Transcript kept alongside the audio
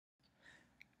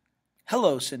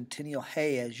Hello, Centennial.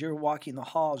 Hey, as you're walking the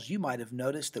halls, you might have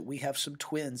noticed that we have some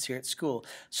twins here at school.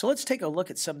 So let's take a look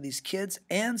at some of these kids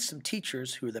and some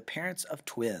teachers who are the parents of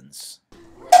twins.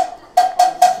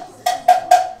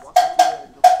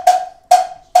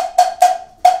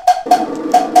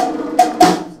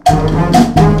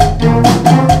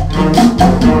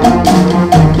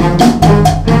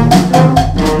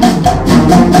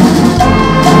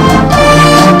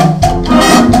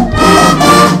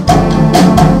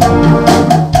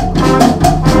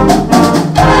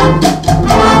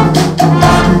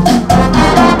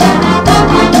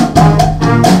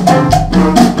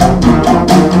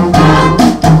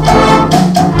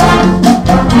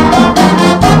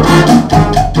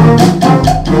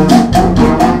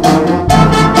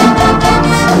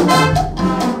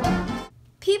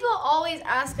 People always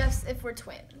ask us if we're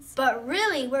twins. But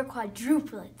really, we're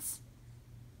quadruplets.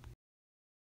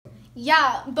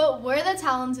 Yeah, but we're the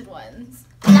talented ones.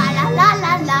 La la la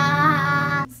la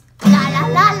la. La la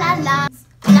la la la.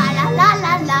 La la la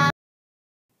la la.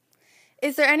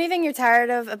 Is there anything you're tired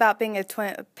of about being a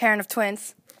parent of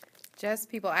twins? Just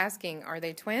people asking, are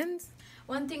they twins?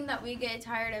 One thing that we get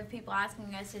tired of people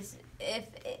asking us is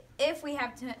if we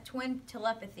have twin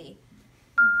telepathy.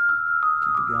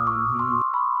 Keep it going.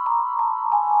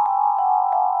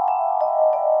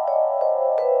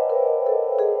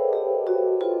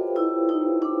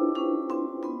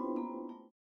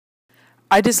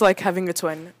 I dislike having a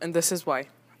twin, and this is why.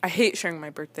 I hate sharing my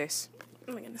birthdays.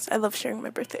 Oh my goodness, I love sharing my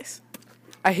birthdays.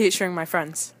 I hate sharing my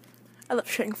friends. I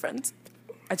love sharing friends.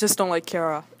 I just don't like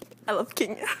Kiara. I love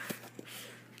Kenya.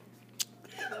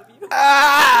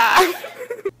 I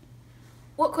love you.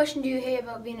 What question do you hate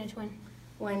about being a twin?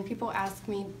 When people ask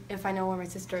me if I know where my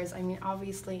sister is, I mean,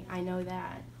 obviously, I know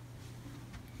that.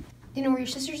 Do you know where your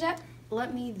sister's at?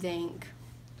 Let me think.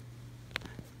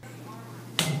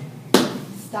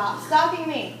 Stop stalking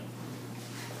me.